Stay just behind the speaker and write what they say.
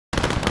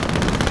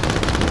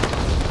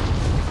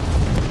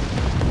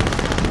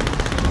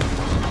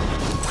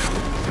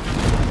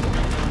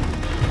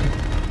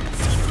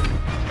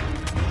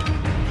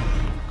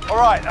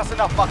Alright, that's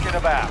enough fucking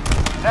about.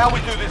 Now we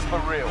do this for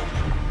real.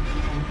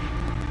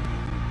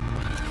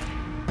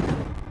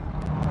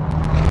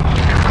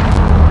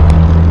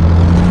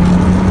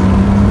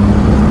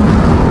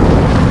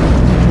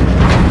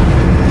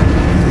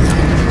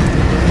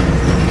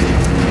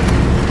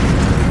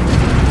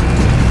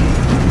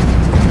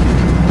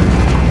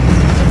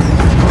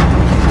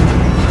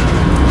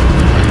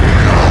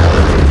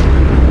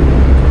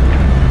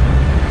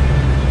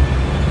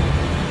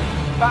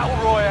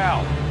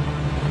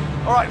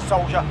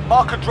 Soldier,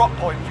 mark a drop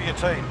point for your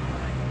team.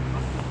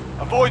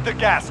 Avoid the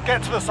gas,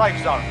 get to the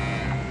safe zone.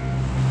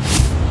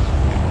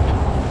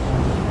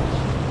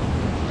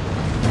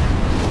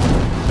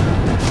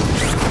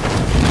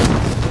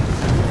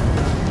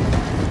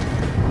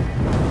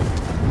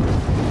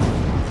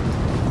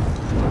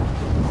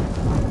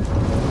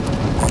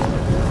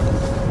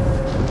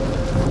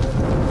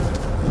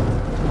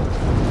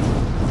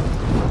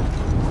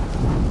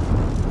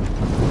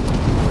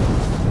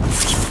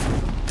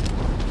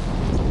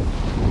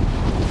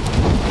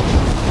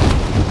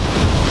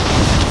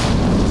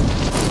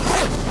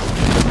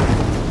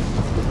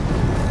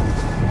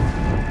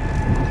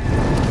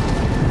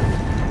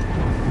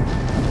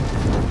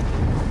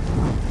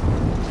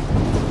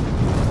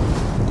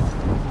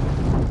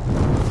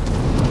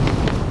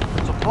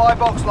 Supply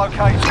box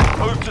located.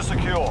 Move to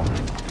secure.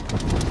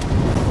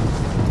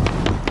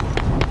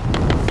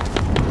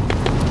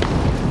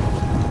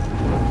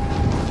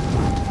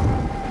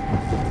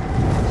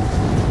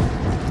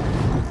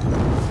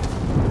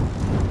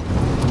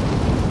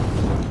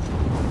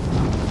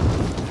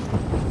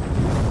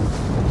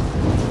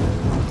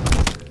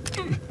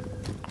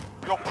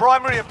 Your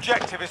primary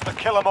objective is to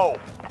kill them all.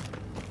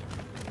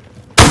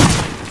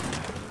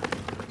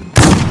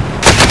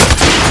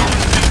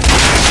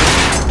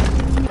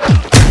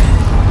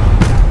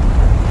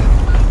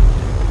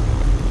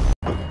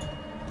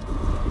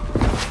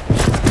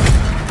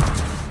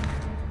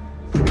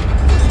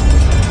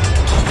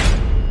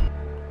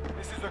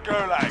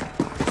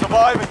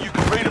 Survive and you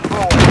can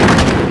redeploy.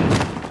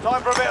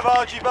 Time for a bit of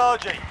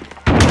argy-bargy.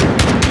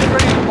 Get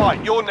ready to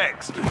fight, you're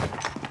next.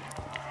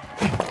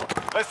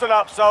 Listen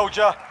up,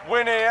 soldier.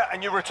 Win here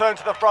and you return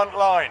to the front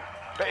line.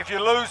 But if you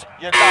lose,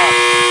 you're done.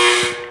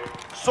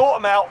 Sort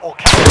them out or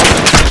catch them.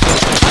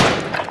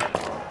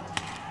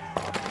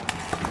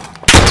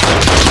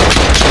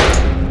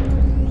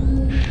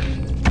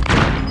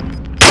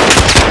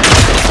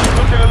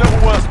 Looking a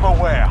little worse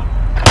for wear.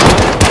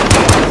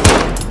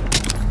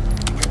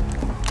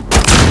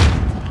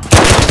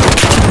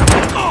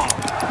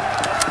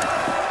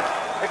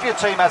 If your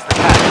team has the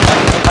cash,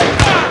 make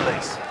the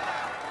release.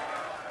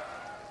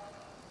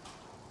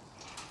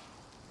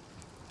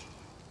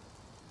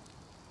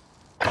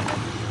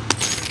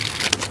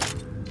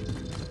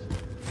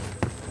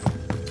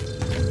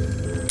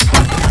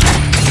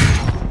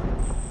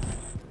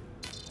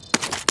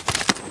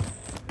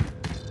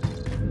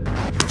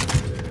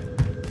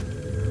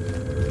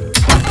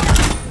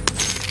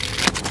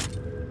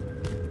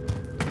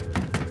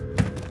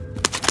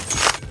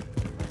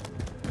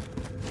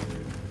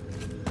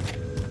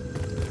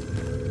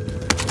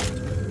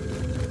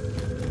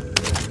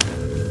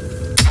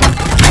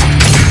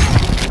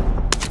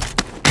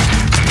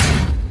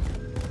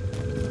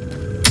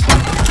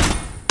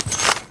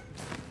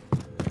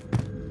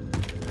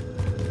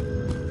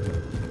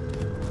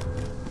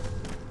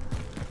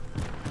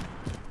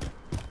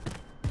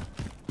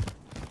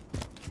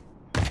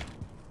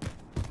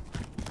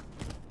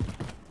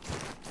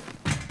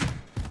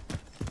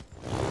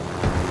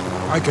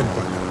 I can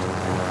find out.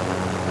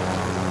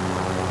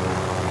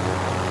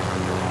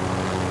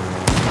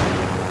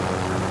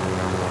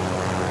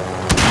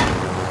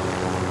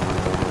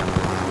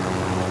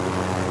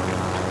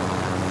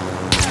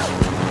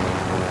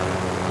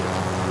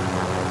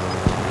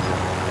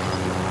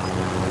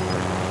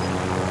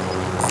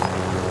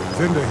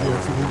 Vendor here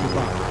if you need to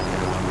buy.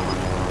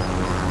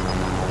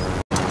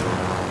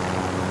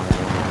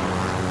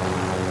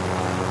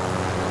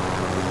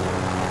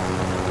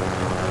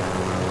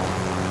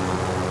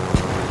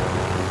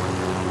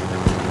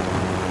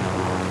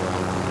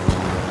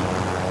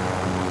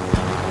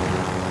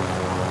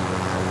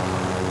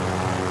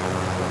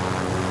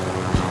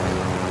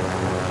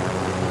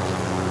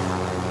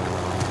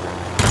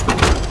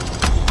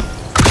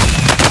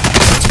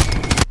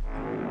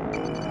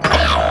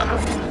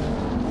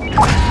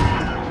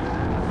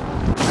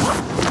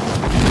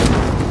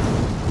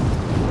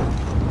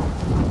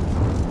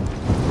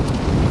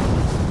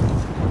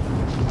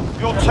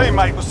 Your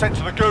teammate was sent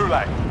to the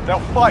Gulag. They'll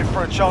fight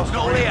for a chance to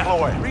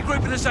redeploy.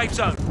 Regroup in the safe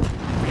zone.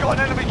 We got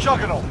an enemy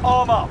juggernaut.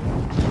 Arm up.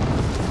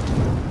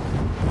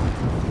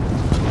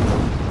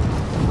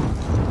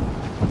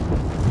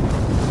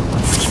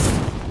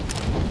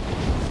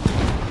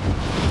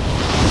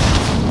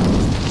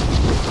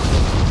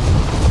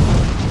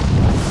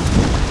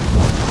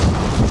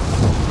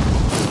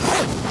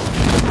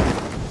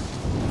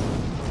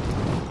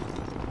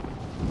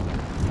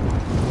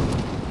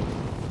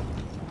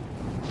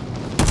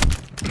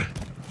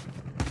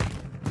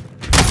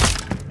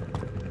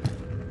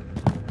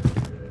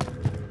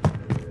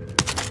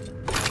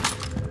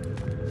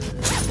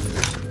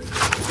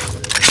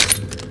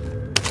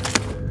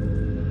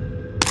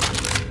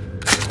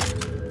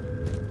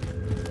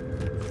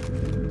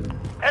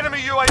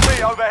 Enemy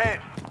UAV overhead.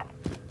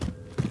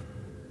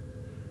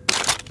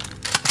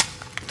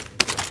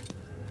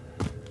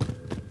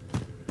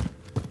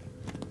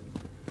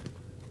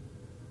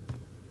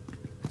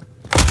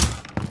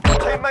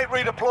 Teammate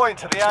redeploying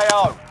to the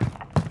AO.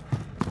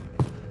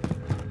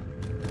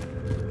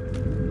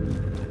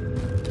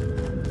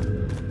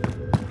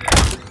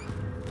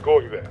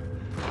 Going there.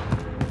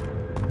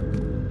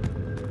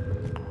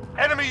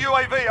 Enemy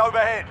UAV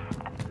overhead.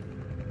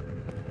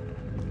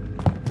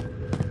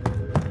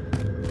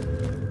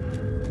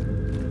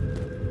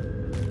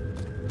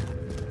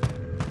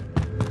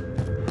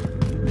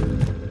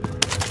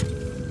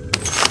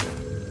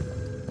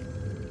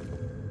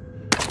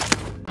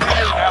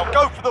 Now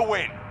go for the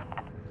win.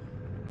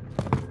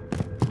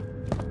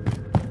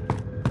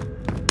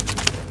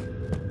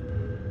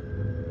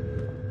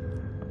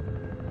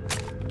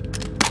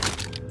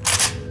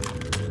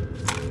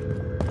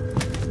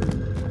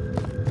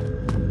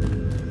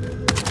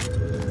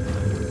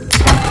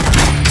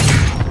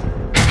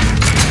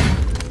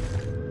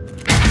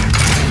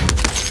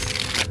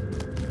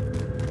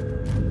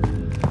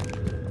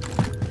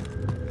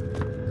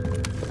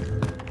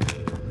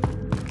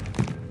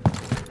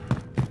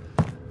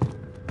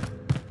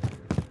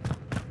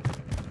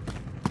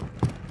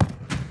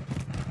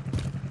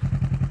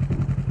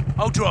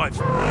 I'll drive.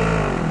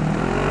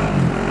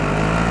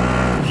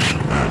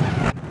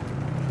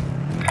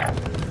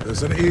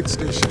 There's an aid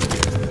station here.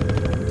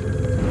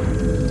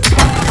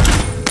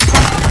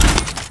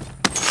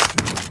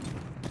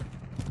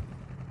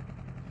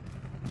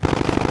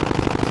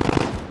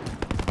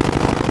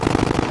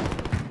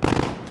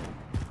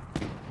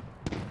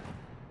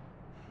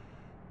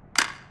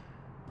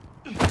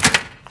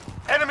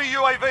 Enemy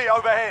UAV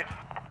overhead.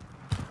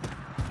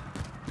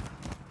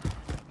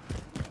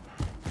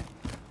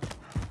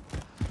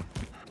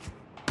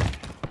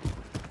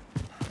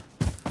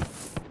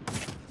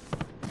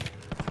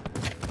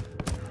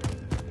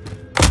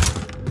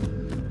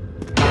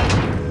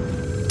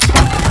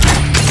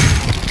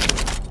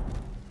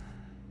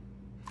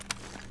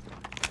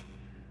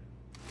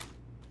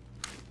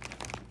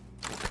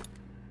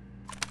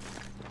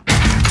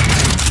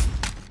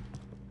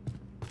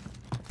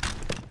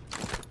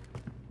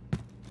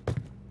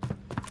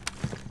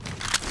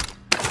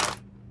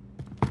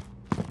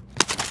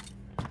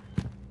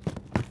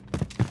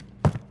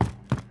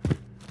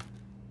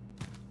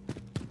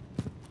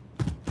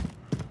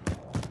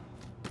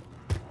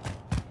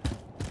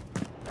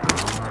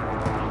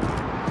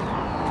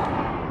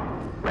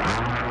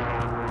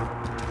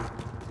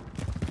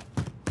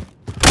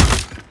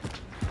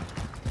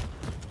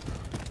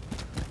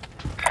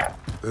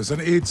 There's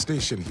an aid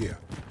station here.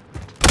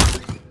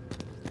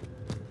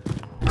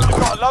 You've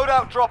got a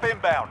loadout drop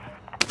inbound.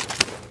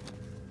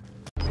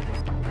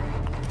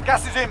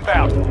 Gas is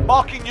inbound.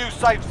 Marking new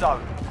safe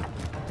zone.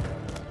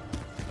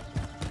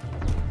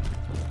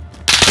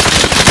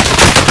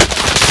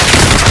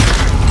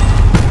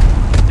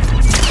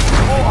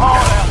 More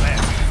hard out there.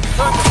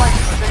 Turn to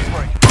base for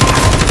debrief.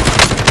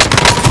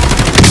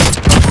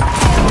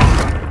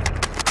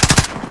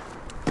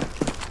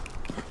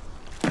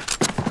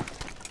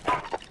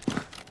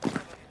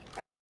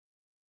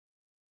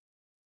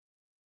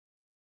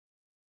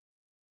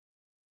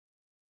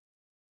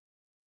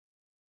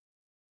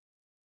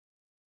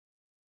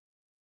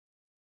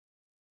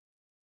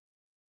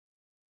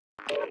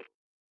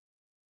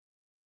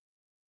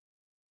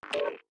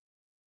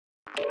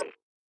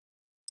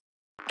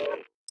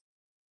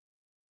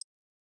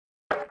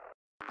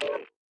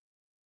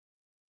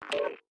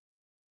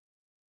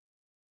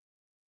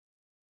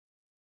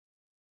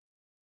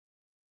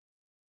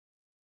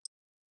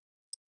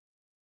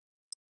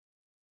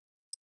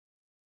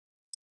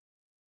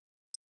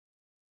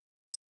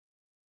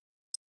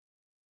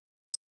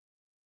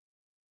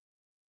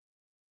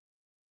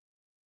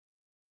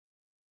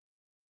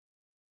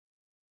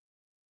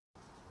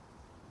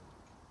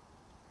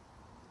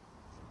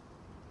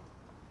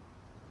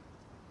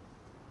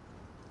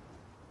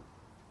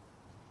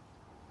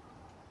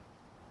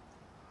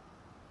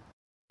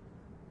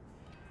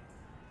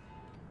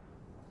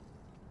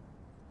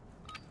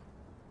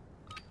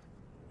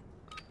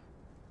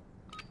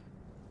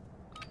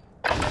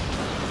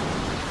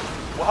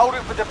 We're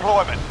holding for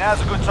deployment. Now's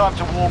a good time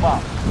to warm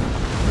up.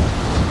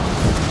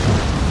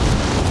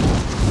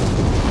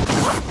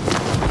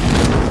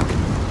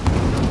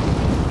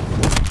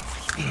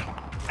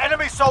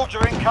 Enemy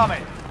soldier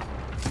incoming.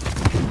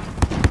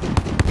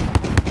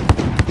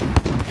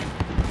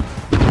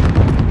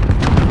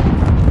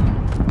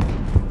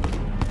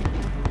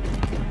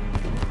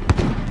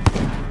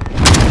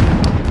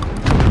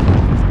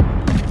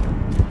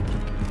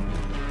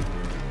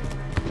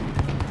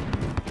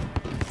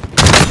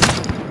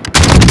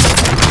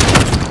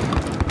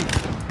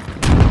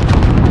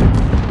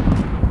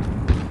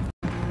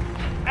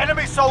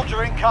 Enemy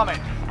soldier incoming.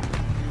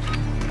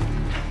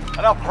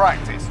 Enough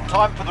practice.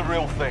 Time for the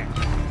real thing.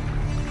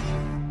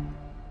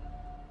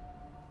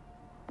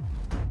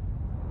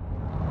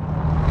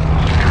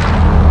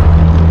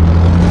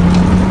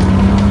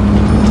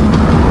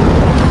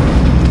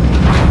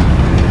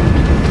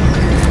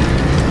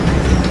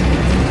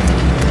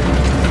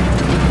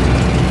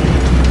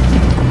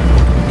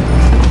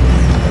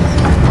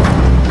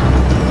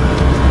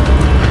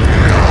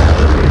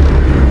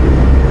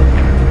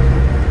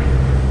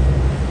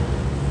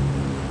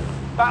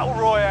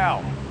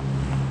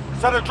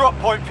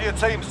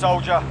 your team,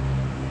 soldier.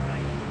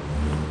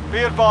 Be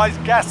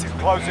advised, gas is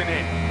closing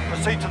in.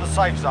 Proceed to the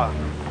safe zone.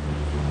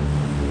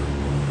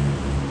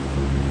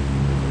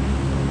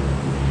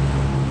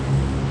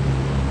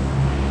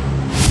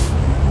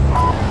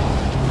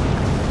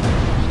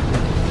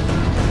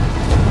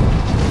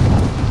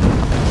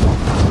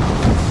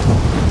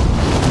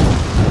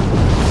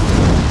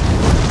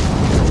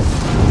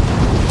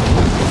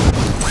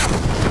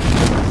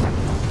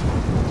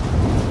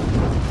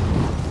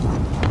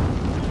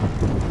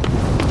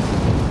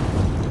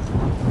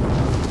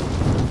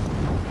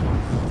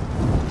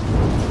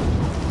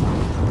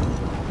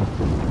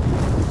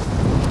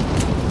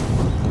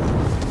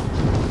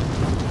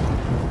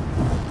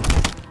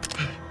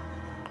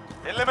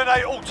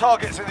 Eliminate all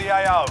targets in the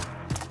AO.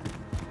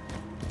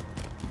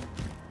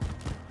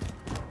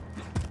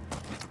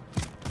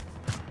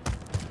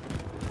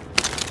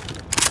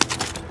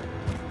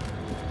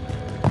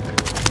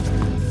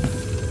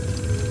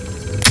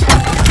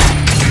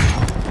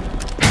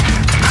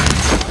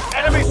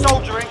 Enemy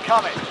soldier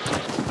incoming.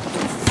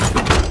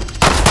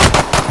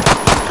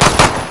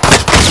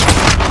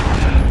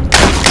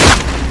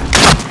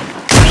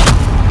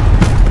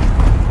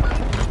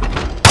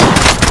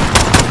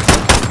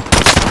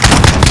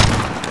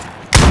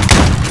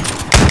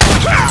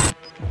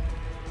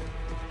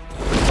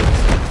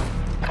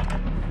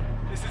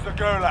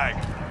 Gulag.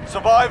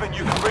 Survive and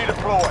you can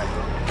redeploy.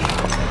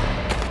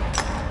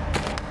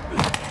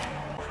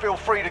 Feel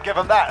free to give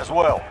them that as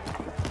well.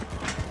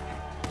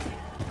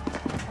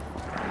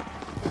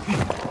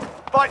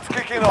 Fight's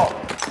kicking off.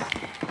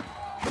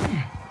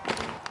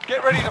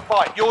 Get ready to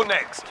fight. You're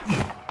next.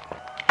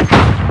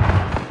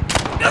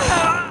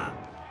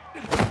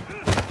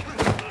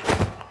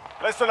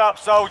 Listen up,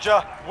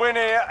 soldier. Win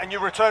here and you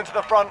return to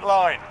the front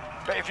line.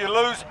 But if you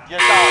lose, you're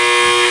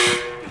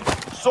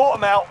done. Sort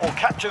them out or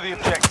capture the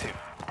objective.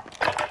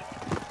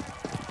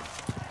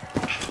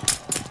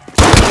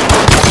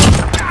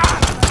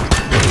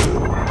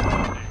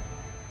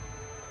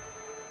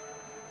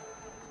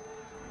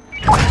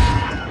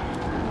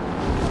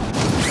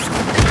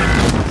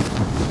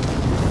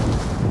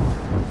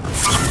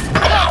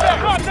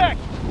 Contact!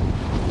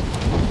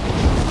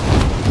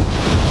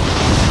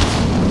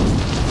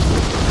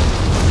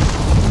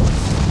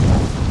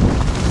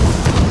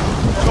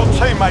 Your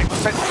teammate was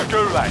sent to the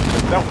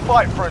Gulag. They'll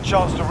fight for a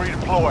chance to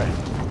redeploy.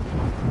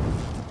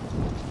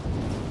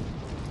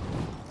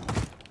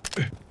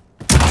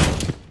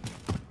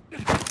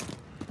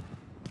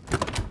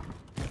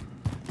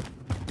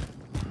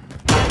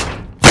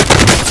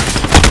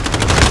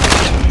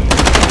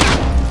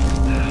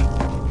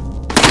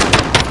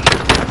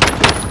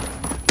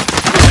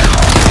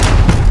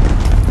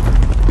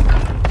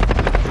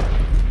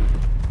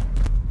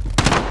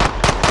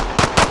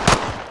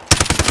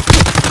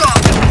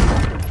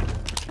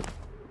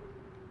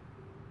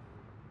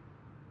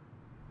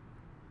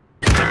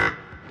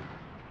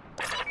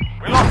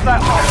 We lost that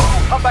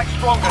one. We'll come back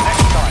stronger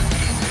next time.